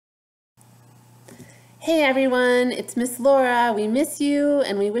Hey everyone, it's Miss Laura. We miss you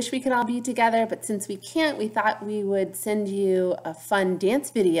and we wish we could all be together, but since we can't, we thought we would send you a fun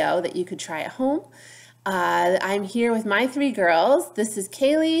dance video that you could try at home. I'm here with my three girls. This is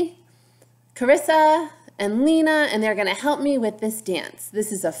Kaylee, Carissa, and Lena, and they're gonna help me with this dance.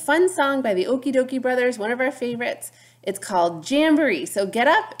 This is a fun song by the Okie Dokie Brothers, one of our favorites. It's called Jamboree, so get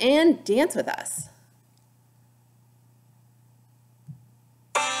up and dance with us.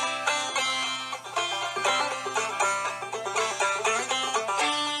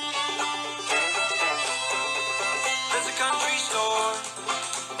 There's a country store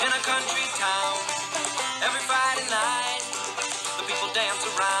in a country town. Every Friday night, the people dance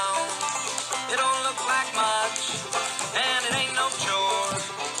around. It don't look like much, and it ain't no chore.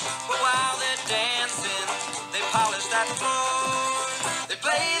 But while they're dancing, they polish that floor. They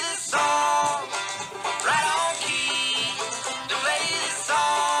play this song right on key. They play this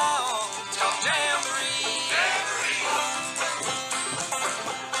song, it's called Jamboree.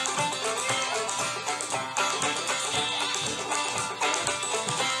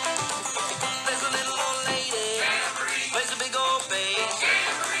 There's a little old lady, plays a big old bass,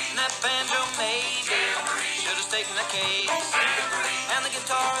 and that banjo maybe should've stayed in the case. And the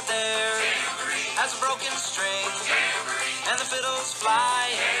guitar there has a broken string, and the fiddle's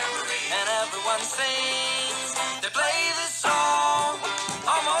flying, and everyone sings. They play this song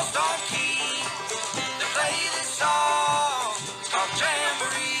almost on key. They play this song, it's called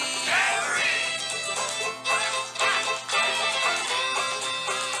Jamboree.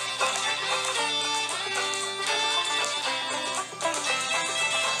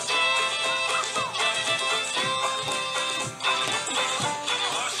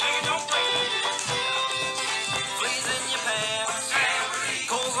 Fleas in your pants,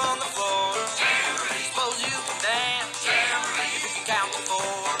 coals on the floor. Suppose you can dance if you can count to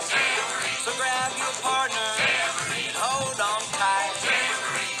four. So grab your partner and hold on tight,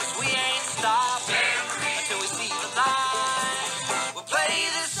 'cause we ain't stopping until we see the light. We'll play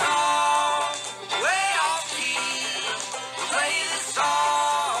this song way off key. We'll play this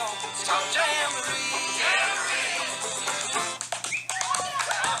song, it's called Jamboree.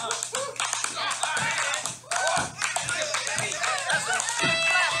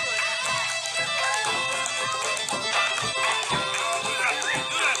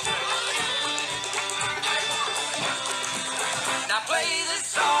 Now play this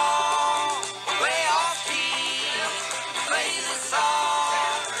song way off key. Play this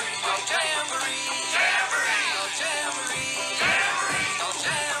song called Jamboree. Jamboree. Oh, Jamboree. Jamboree. Oh,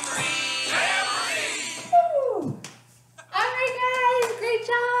 Jamboree. Woo! All right, guys, great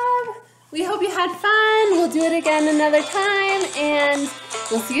job. We hope you had fun. We'll do it again another time, and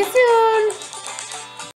we'll see you soon.